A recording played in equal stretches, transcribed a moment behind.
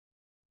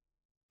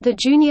The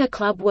Junior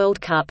Club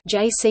World Cup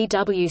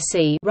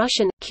 (JCWC)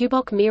 Russian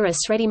Kubok Mira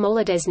Sredi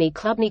Molodezny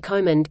Klubny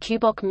Komand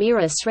Kubok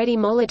Mira Sredi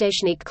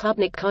Molodezhnik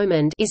Klubnik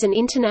Komand is an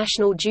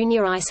international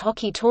junior ice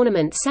hockey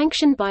tournament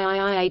sanctioned by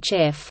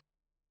IIHF.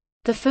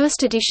 The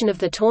first edition of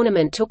the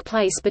tournament took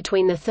place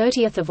between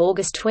 30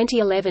 August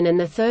 2011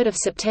 and 3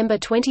 September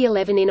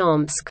 2011 in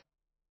Omsk.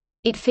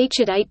 It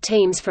featured 8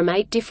 teams from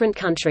 8 different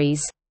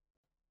countries.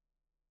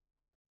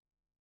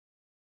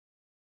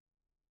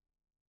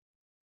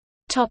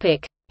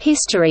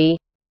 History.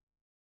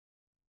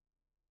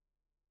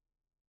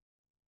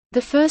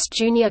 The first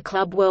Junior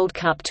Club World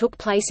Cup took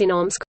place in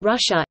Omsk,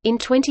 Russia, in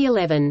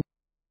 2011.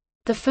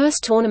 The first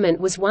tournament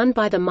was won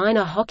by the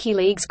minor hockey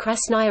league's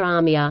Krasnaya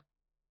Armia.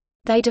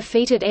 They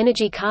defeated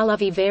Energy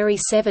Karlovy Vary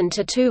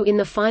 7–2 in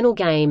the final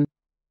game.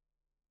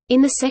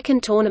 In the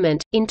second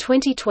tournament, in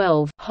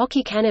 2012,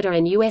 Hockey Canada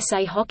and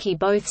USA Hockey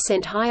both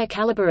sent higher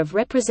caliber of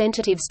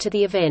representatives to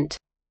the event.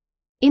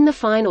 In the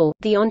final,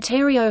 the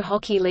Ontario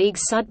Hockey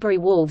League's Sudbury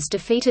Wolves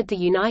defeated the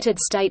United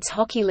States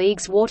Hockey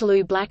League's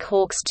Waterloo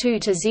Blackhawks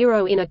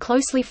 2–0 in a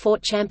closely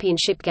fought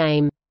championship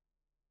game.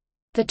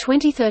 The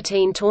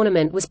 2013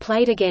 tournament was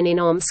played again in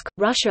Omsk,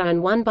 Russia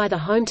and won by the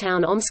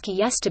hometown Omsky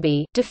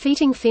Yastuby,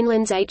 defeating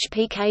Finland's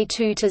HPK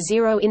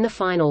 2–0 in the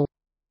final.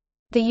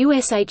 The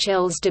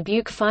USHL's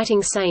Dubuque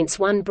Fighting Saints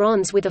won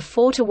bronze with a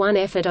 4–1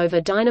 effort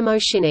over Dynamo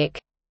Shinnik.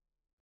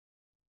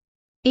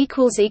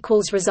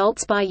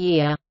 Results by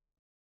year.